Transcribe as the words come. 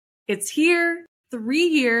It's here, 3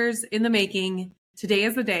 years in the making. Today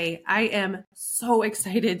is the day. I am so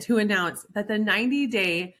excited to announce that the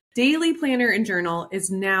 90-day daily planner and journal is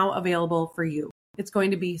now available for you. It's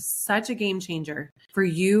going to be such a game changer for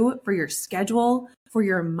you, for your schedule, for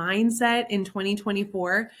your mindset in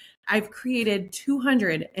 2024. I've created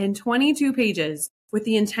 222 pages with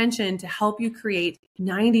the intention to help you create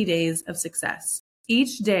 90 days of success.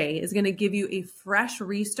 Each day is going to give you a fresh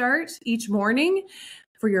restart each morning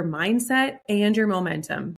for your mindset and your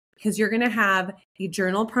momentum, because you're going to have a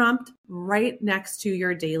journal prompt right next to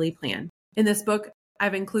your daily plan. In this book,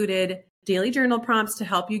 I've included daily journal prompts to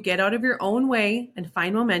help you get out of your own way and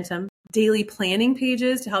find momentum, daily planning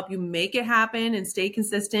pages to help you make it happen and stay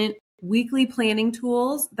consistent, weekly planning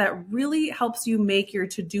tools that really helps you make your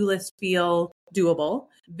to-do list feel doable,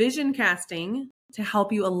 vision casting to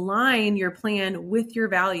help you align your plan with your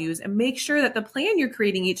values and make sure that the plan you're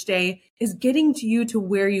creating each day is getting to you to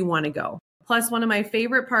where you want to go. Plus, one of my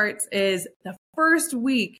favorite parts is the first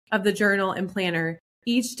week of the journal and planner.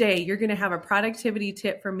 Each day, you're going to have a productivity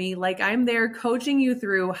tip from me, like I'm there coaching you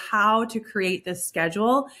through how to create this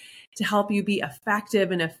schedule to help you be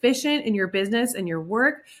effective and efficient in your business and your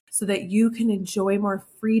work so that you can enjoy more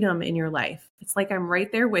freedom in your life. It's like I'm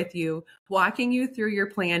right there with you, walking you through your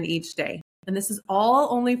plan each day. And this is all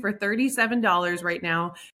only for $37 right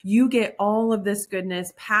now. You get all of this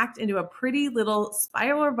goodness packed into a pretty little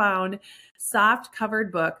spiral-bound, soft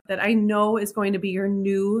covered book that I know is going to be your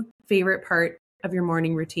new favorite part of your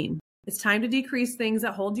morning routine. It's time to decrease things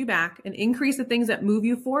that hold you back and increase the things that move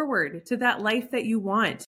you forward to that life that you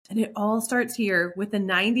want. And it all starts here with the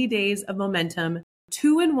 90 days of momentum,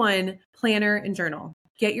 2-in-1 planner and journal.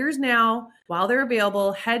 Get yours now while they're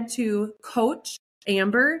available. Head to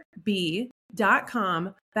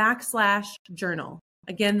coachamberb.com/journal.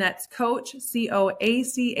 Again, that's coach,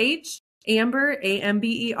 COACH, Amber,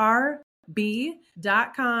 AMBER,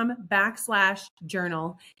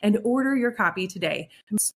 b.com/journal and order your copy today.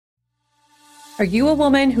 Are you a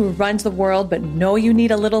woman who runs the world but know you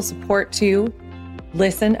need a little support too?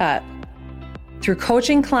 Listen up. Through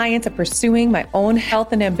coaching clients and pursuing my own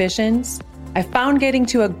health and ambitions, I found getting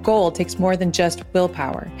to a goal takes more than just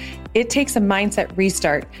willpower. It takes a mindset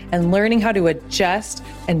restart and learning how to adjust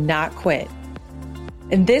and not quit.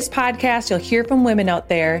 In this podcast, you'll hear from women out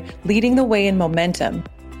there leading the way in momentum.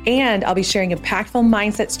 And I'll be sharing impactful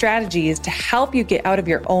mindset strategies to help you get out of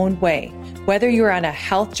your own way. Whether you're on a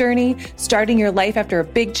health journey, starting your life after a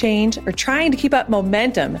big change, or trying to keep up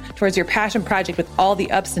momentum towards your passion project with all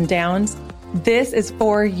the ups and downs, this is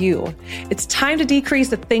for you. It's time to decrease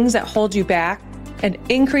the things that hold you back and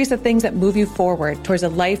increase the things that move you forward towards a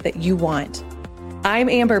life that you want. I'm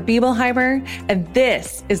Amber Biebelheimer, and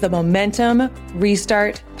this is the Momentum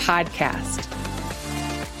Restart Podcast.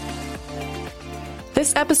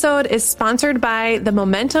 This episode is sponsored by the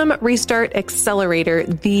Momentum Restart Accelerator,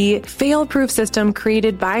 the fail-proof system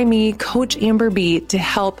created by me, Coach Amber B, to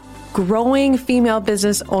help growing female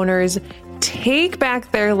business owners take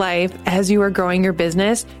back their life as you are growing your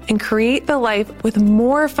business and create the life with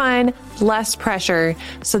more fun, less pressure,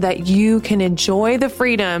 so that you can enjoy the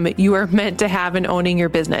freedom you are meant to have in owning your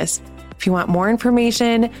business. If you want more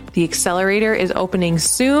information, the accelerator is opening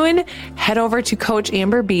soon. Head over to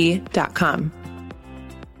coachamberb.com.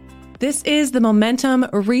 This is the Momentum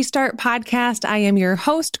Restart Podcast. I am your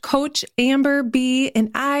host, Coach Amber B, and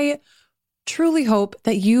I truly hope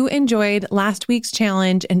that you enjoyed last week's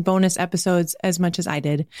challenge and bonus episodes as much as I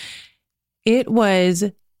did. It was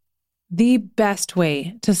the best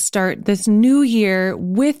way to start this new year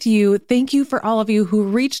with you. Thank you for all of you who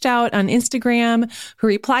reached out on Instagram, who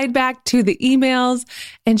replied back to the emails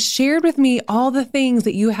and shared with me all the things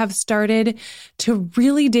that you have started to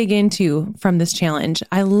really dig into from this challenge.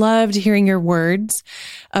 I loved hearing your words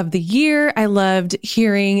of the year. I loved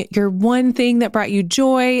hearing your one thing that brought you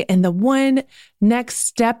joy and the one next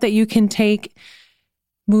step that you can take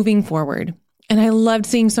moving forward. And I loved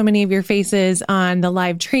seeing so many of your faces on the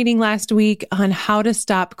live training last week on how to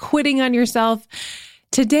stop quitting on yourself.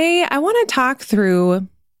 Today, I want to talk through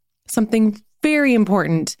something very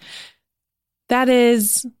important. That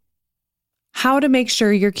is how to make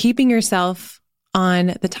sure you're keeping yourself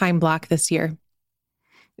on the time block this year.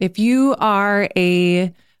 If you are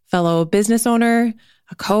a fellow business owner,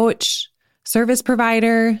 a coach, service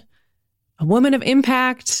provider, a woman of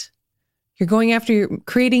impact, you're going after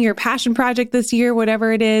creating your passion project this year,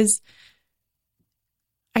 whatever it is.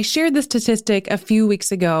 I shared this statistic a few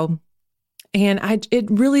weeks ago, and it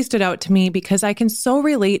really stood out to me because I can so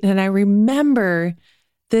relate, and I remember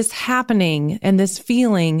this happening and this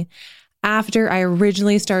feeling after I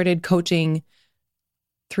originally started coaching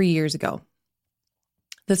 3 years ago.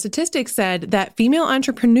 the statistics said that female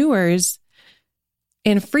entrepreneurs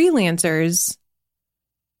and freelancers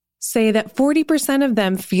say that 40% of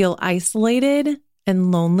them feel isolated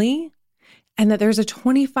and lonely, and that there's a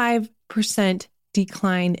 25%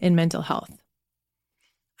 decline in mental health.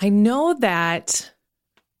 I know that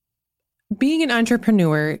being an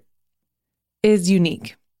entrepreneur is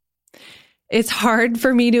unique. It's hard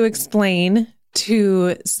for me to explain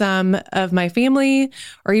to some of my family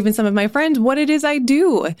or even some of my friends what it is I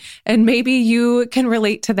do. And maybe you can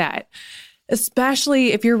relate to that,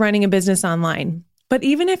 especially if you're running a business online. But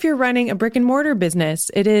even if you're running a brick and mortar business,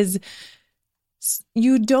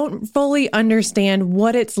 you don't fully understand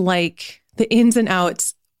what it's like, the ins and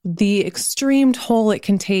outs, the extreme toll it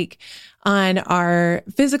can take on our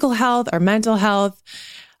physical health, our mental health,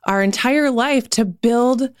 our entire life to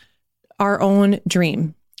build our own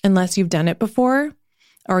dream, unless you've done it before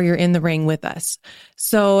or you're in the ring with us.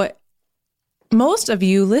 So most of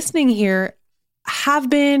you listening here have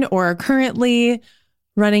been or are currently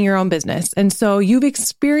running your own business. And so you've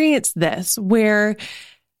experienced this where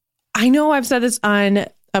I know I've said this on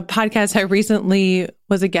a podcast I recently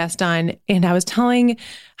was a guest on, and I was telling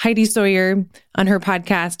Heidi Sawyer on her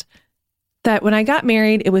podcast that when I got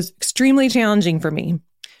married, it was extremely challenging for me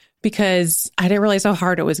because I didn't realize how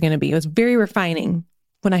hard it was going to be. It was very refining.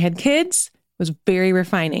 When I had kids, it was very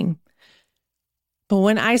refining. But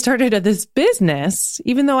when I started this business,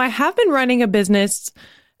 even though I have been running a business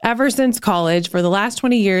ever since college for the last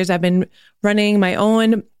 20 years, I've been running my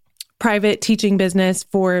own private teaching business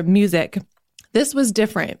for music. This was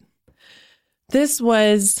different. This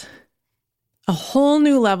was a whole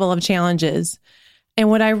new level of challenges. And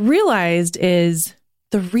what I realized is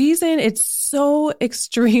the reason it's so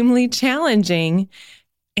extremely challenging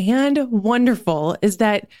and wonderful is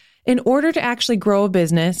that in order to actually grow a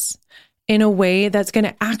business in a way that's going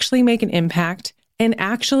to actually make an impact and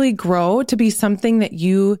actually grow to be something that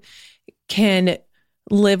you can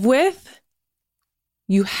live with,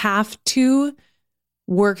 you have to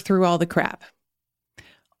work through all the crap.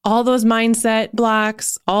 All those mindset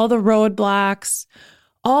blocks, all the roadblocks,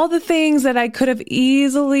 all the things that I could have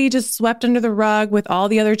easily just swept under the rug with all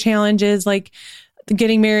the other challenges like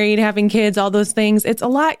getting married, having kids, all those things. It's a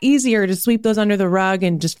lot easier to sweep those under the rug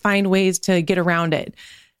and just find ways to get around it.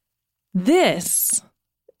 This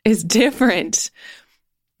is different.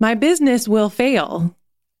 My business will fail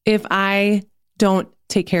if I don't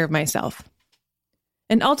take care of myself.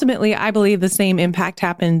 And ultimately, I believe the same impact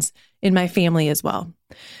happens in my family as well.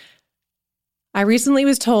 I recently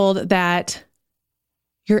was told that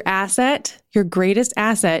your asset, your greatest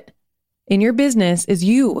asset in your business is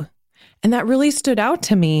you. And that really stood out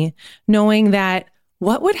to me, knowing that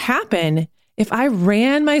what would happen if I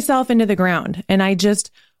ran myself into the ground and I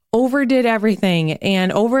just overdid everything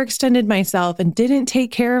and overextended myself and didn't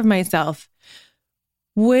take care of myself?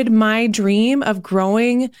 Would my dream of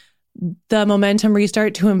growing the Momentum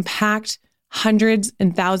Restart to impact hundreds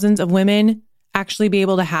and thousands of women actually be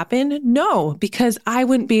able to happen? No, because I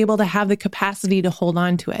wouldn't be able to have the capacity to hold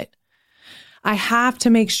on to it. I have to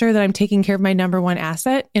make sure that I'm taking care of my number one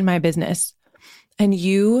asset in my business. And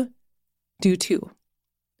you do too.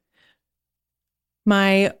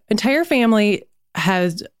 My entire family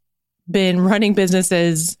has been running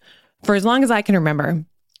businesses for as long as I can remember.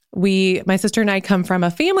 My sister and I come from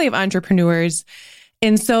a family of entrepreneurs,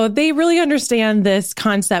 and so they really understand this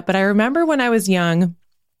concept. But I remember when I was young,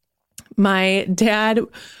 my dad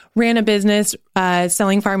ran a business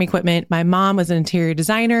selling farm equipment. My mom was an interior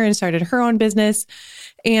designer and started her own business.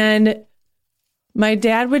 And my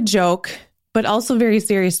dad would joke, but also very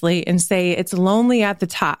seriously, and say, it's lonely at the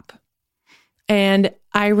top. And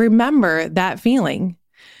I remember that feeling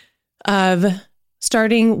of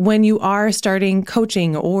starting when you are starting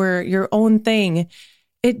coaching or your own thing.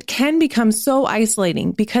 It can become so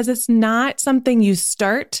isolating because it's not something you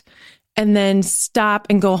start and then stop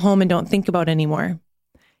and go home and don't think about anymore.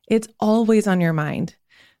 It's always on your mind.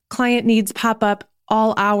 Client needs pop up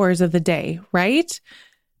all hours of the day, right?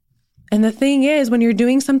 And the thing is, when you're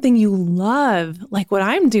doing something you love, like what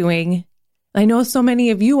I'm doing, I know so many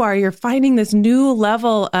of you are, you're finding this new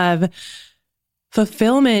level of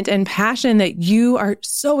fulfillment and passion that you are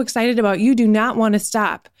so excited about. You do not want to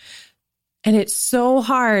stop. And it's so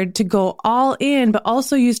hard to go all in, but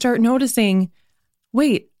also you start noticing,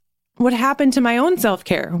 wait, what happened to my own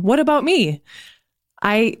self-care? What about me?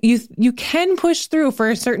 You can push through for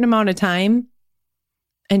a certain amount of time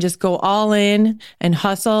and just go all in and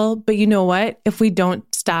hustle. But you know what? If we don't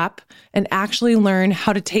stop and actually learn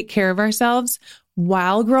how to take care of ourselves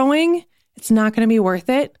while growing, it's not going to be worth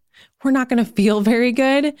it. we're not going to feel very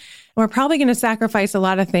good. And we're probably going to sacrifice a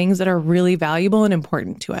lot of things that are really valuable and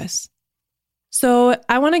important to us. So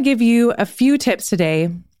I want to give you a few tips today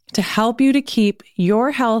to help you to keep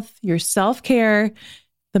your health, your self-care,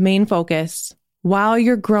 the main focus while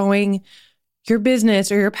you're growing your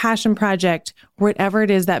business or your passion project, whatever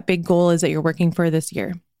it is that big goal is that you're working for this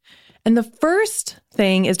year. And the first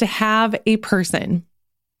thing is to have a person.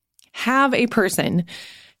 Have a person.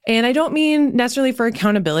 And I don't mean necessarily for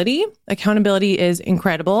accountability. Accountability is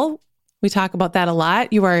incredible. We talk about that a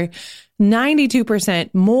lot. You are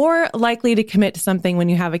 92% more likely to commit to something when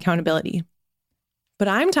you have accountability. But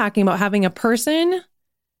I'm talking about having a person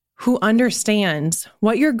who understands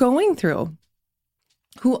what you're going through,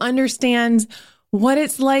 who understands what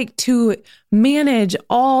it's like to manage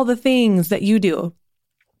all the things that you do,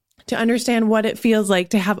 to understand what it feels like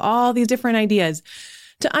to have all these different ideas,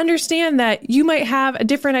 to understand that you might have a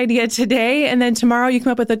different idea today, and then tomorrow you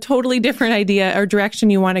come up with a totally different idea or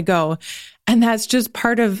direction you want to go. And that's just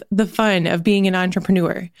part of the fun of being an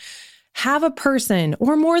entrepreneur. Have a person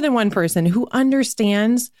or more than one person who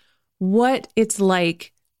understands what it's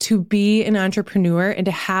like to be an entrepreneur and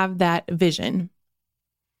to have that vision.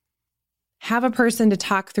 Have a person to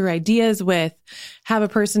talk through ideas with, have a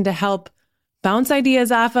person to help bounce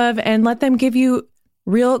ideas off of, and let them give you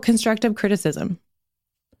real constructive criticism.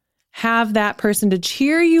 Have that person to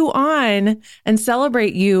cheer you on and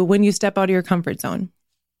celebrate you when you step out of your comfort zone.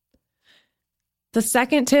 The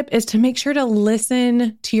second tip is to make sure to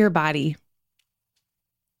listen to your body.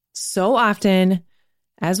 So often,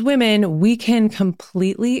 as women, we can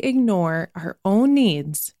completely ignore our own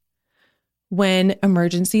needs when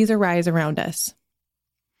emergencies arise around us.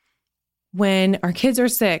 When our kids are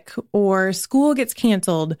sick, or school gets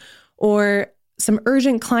canceled, or some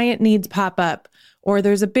urgent client needs pop up, or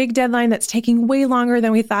there's a big deadline that's taking way longer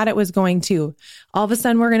than we thought it was going to. All of a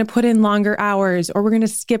sudden, we're going to put in longer hours, or we're going to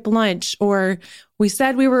skip lunch, or we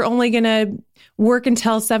said we were only going to work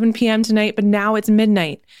until 7 p.m. tonight, but now it's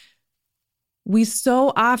midnight. We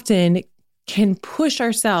so often can push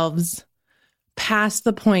ourselves past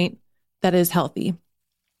the point that is healthy.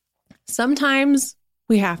 Sometimes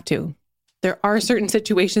we have to. There are certain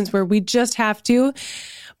situations where we just have to,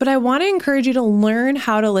 but I want to encourage you to learn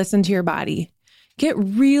how to listen to your body. Get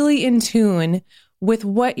really in tune with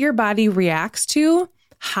what your body reacts to,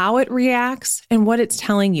 how it reacts, and what it's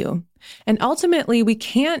telling you. And ultimately, we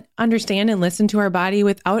can't understand and listen to our body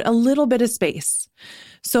without a little bit of space.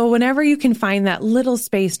 So whenever you can find that little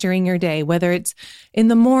space during your day, whether it's in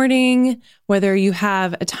the morning, whether you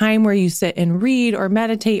have a time where you sit and read or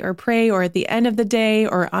meditate or pray, or at the end of the day,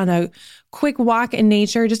 or on a quick walk in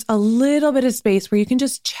nature, just a little bit of space where you can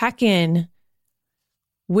just check in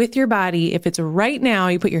with your body. If it's right now,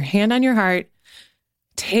 you put your hand on your heart,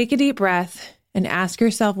 take a deep breath, and ask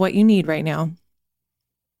yourself what you need right now.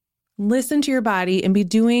 Listen to your body and be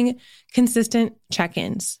doing consistent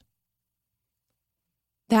check-ins.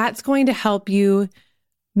 That's going to help you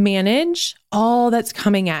manage all that's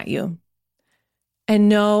coming at you and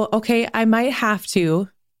know, okay, I might have to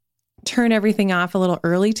turn everything off a little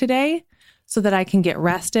early today so that I can get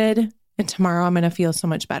rested, and tomorrow I'm going to feel so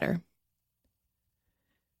much better.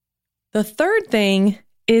 The third thing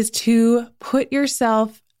is to put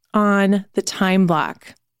yourself on the time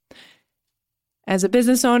block. As a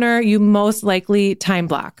business owner, you most likely time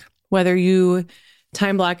block, whether you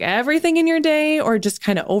time block everything in your day or just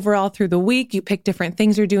kind of overall through the week. You pick different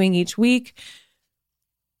things you're doing each week.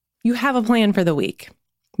 You have a plan for the week.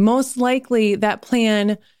 Most likely that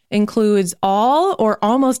plan includes all or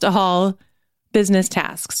almost all business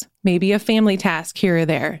tasks, maybe a family task here or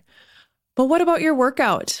there. But what about your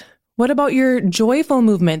workout? What about your joyful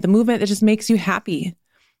movement, the movement that just makes you happy?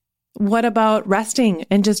 What about resting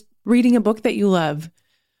and just reading a book that you love?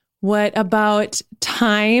 What about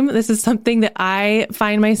time? This is something that I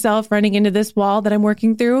find myself running into this wall that I'm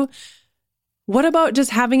working through. What about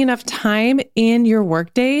just having enough time in your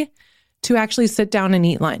workday to actually sit down and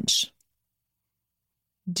eat lunch?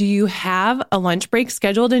 Do you have a lunch break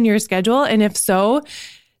scheduled in your schedule? And if so,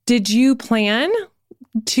 did you plan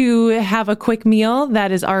to have a quick meal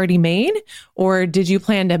that is already made? Or did you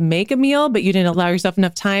plan to make a meal, but you didn't allow yourself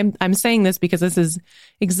enough time? I'm saying this because this is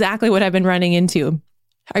exactly what I've been running into.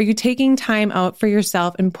 Are you taking time out for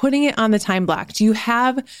yourself and putting it on the time block? Do you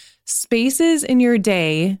have spaces in your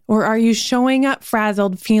day, or are you showing up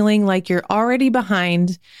frazzled, feeling like you're already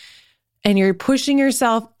behind and you're pushing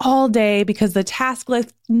yourself all day because the task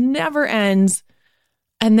list never ends?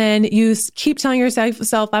 And then you keep telling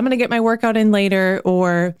yourself, I'm going to get my workout in later,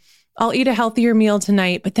 or I'll eat a healthier meal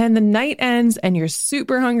tonight, but then the night ends and you're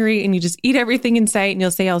super hungry and you just eat everything in sight and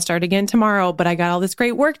you'll say, I'll start again tomorrow, but I got all this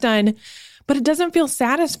great work done, but it doesn't feel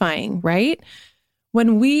satisfying, right?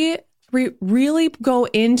 When we really go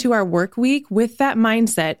into our work week with that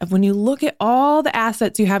mindset of when you look at all the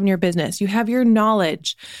assets you have in your business, you have your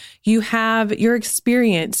knowledge, you have your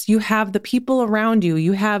experience, you have the people around you,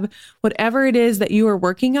 you have whatever it is that you are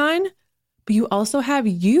working on, but you also have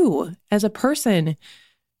you as a person,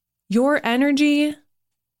 your energy,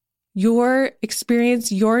 your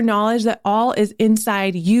experience, your knowledge, that all is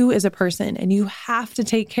inside you as a person. And you have to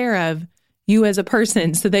take care of you as a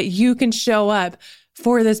person so that you can show up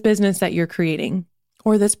for this business that you're creating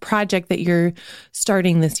or this project that you're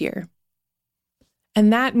starting this year.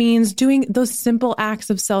 And that means doing those simple acts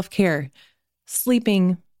of self-care,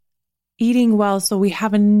 sleeping, eating well so we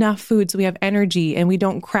have enough food so we have energy and we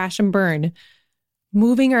don't crash and burn,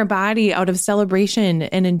 moving our body out of celebration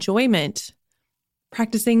and enjoyment,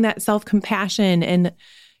 practicing that self-compassion and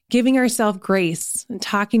giving ourselves grace and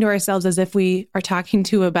talking to ourselves as if we are talking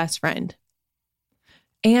to a best friend.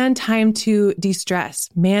 And time to de-stress,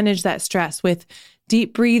 manage that stress with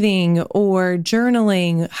deep breathing or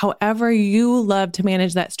journaling, however you love to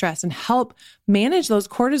manage that stress and help manage those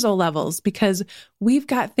cortisol levels because we've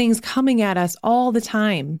got things coming at us all the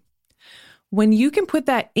time. When you can put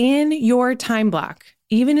that in your time block,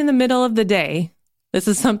 even in the middle of the day, this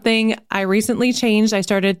is something I recently changed. I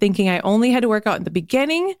started thinking I only had to work out at the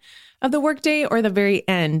beginning of the workday or the very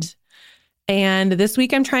end. And this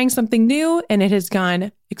week I'm trying something new and it has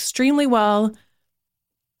gone extremely well.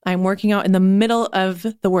 I'm working out in the middle of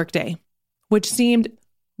the workday, which seemed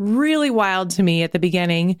really wild to me at the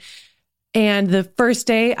beginning. And the first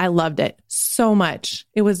day, I loved it so much.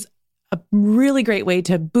 It was a really great way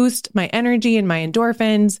to boost my energy and my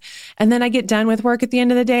endorphins. And then I get done with work at the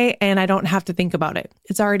end of the day and I don't have to think about it.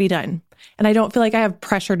 It's already done. And I don't feel like I have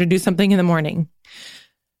pressure to do something in the morning.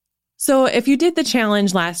 So if you did the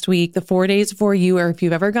challenge last week, the 4 days for you, or if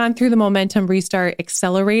you've ever gone through the Momentum Restart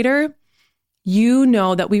Accelerator, you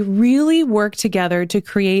know that we really work together to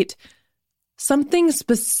create something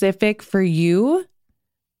specific for you,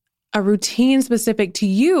 a routine specific to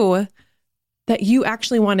you that you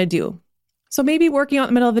actually want to do. So maybe working out in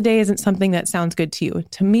the middle of the day isn't something that sounds good to you.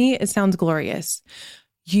 To me, it sounds glorious.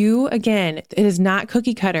 You, again, it is not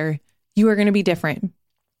cookie cutter. You are going to be different.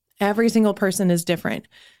 Every single person is different.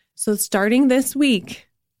 So starting this week,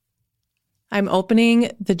 I'm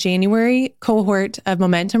opening the January cohort of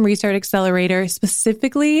Momentum Restart Accelerator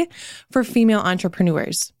specifically for female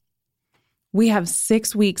entrepreneurs. We have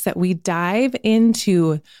 6 weeks that we dive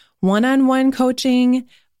into one-on-one coaching,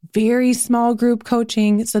 very small group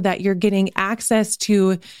coaching, so that you're getting access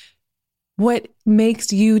to what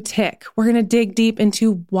makes you tick. We're going to dig deep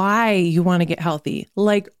into why you want to get healthy,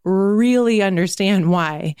 like really understand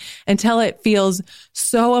why, until it feels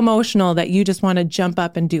so emotional that you just want to jump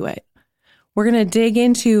up and do it. We're going to dig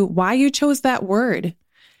into why you chose that word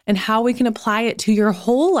and how we can apply it to your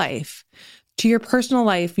whole life, to your personal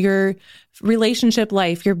life, your relationship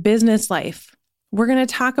life, your business life. We're going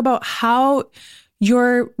to talk about how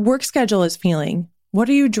your work schedule is feeling. What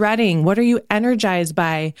are you dreading? What are you energized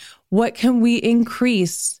by? What can we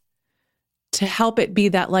increase to help it be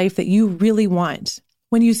that life that you really want?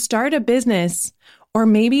 When you start a business, or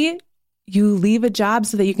maybe you leave a job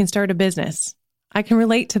so that you can start a business. I can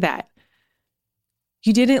relate to that.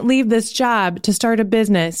 You didn't leave this job to start a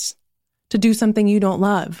business to do something you don't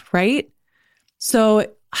love, right? So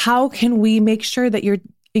how can we make sure that you're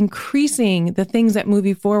increasing the things that move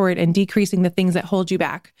you forward and decreasing the things that hold you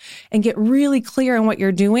back, and get really clear on what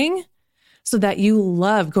you're doing so that you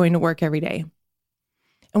love going to work every day?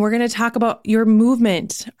 And we're going to talk about your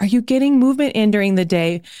movement. Are you getting movement in during the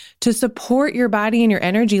day to support your body and your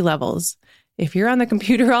energy levels? If you're on the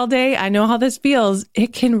computer all day, I know how this feels.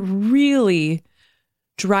 It can really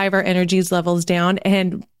drive our energies levels down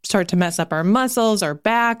and start to mess up our muscles, our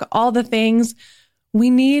back, all the things. We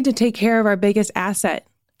need to take care of our biggest asset,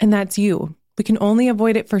 and that's you. We can only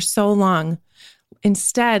avoid it for so long.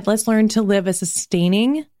 Instead, let's learn to live a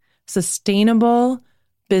sustainable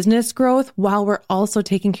business growth while we're also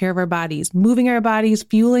taking care of our bodies, moving our bodies,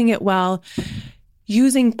 fueling it well,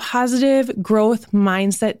 using positive growth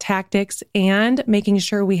mindset tactics, and making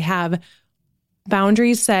sure we have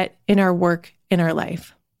boundaries set in our work, in our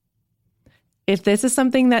life. If this is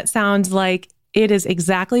something that sounds like it is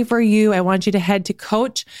exactly for you, I want you to head to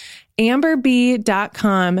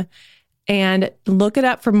coachamberb.com and look it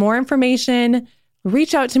up for more information.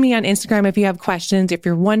 Reach out to me on Instagram if you have questions, if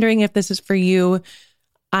you're wondering if this is for you.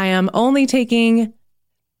 I am only taking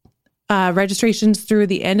registrations through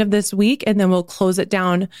the end of this week, and then we'll close it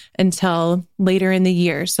down until later in the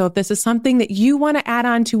year. So if this is something that you want to add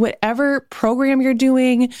on to whatever program you're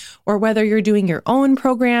doing, or whether you're doing your own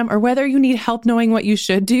program, or whether you need help knowing what you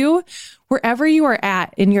should do, wherever you are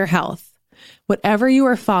at in your health, whatever you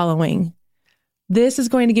are following, this is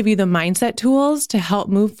going to give you the mindset tools to help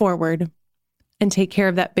move forward and take care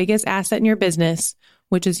of that biggest asset in your business,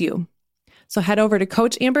 which is you. So head over to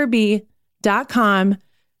CoachAmberB.com.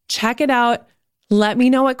 Check it out. Let me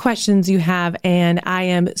know what questions you have. And I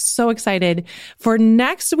am so excited for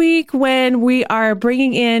next week when we are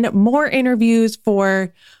bringing in more interviews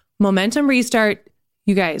for Momentum Restart.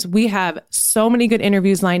 You guys, we have so many good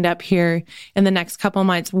interviews lined up here in the next couple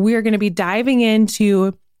months. We're going to be diving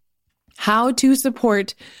into how to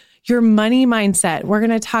support your money mindset. We're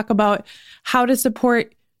going to talk about how to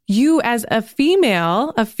support you as a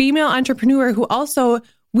female entrepreneur who also,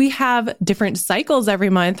 we have different cycles every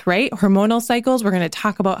month, right? Hormonal cycles. We're going to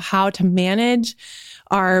talk about how to manage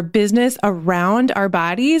our business around our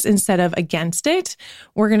bodies instead of against it.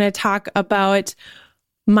 We're going to talk about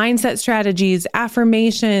mindset strategies,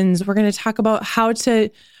 affirmations. We're going to talk about how to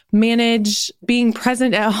manage being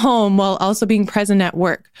present at home while also being present at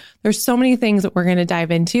work. There's so many things that we're going to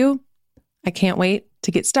dive into. I can't wait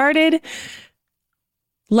to get started.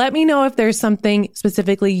 Let me know if there's something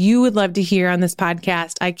specifically you would love to hear on this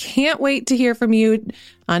podcast. I can't wait to hear from you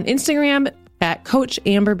on Instagram at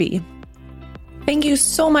CoachAmberB. Thank you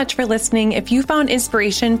so much for listening. If you found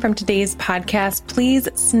inspiration from today's podcast, please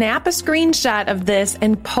snap a screenshot of this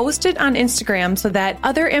and post it on Instagram so that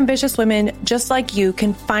other ambitious women just like you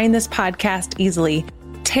can find this podcast easily.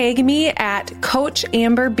 Tag me at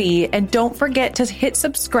CoachAmberB, and don't forget to hit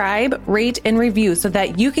subscribe, rate, and review so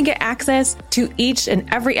that you can get access to each and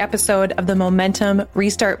every episode of the Momentum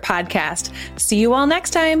Restart podcast. See you all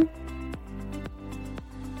next time.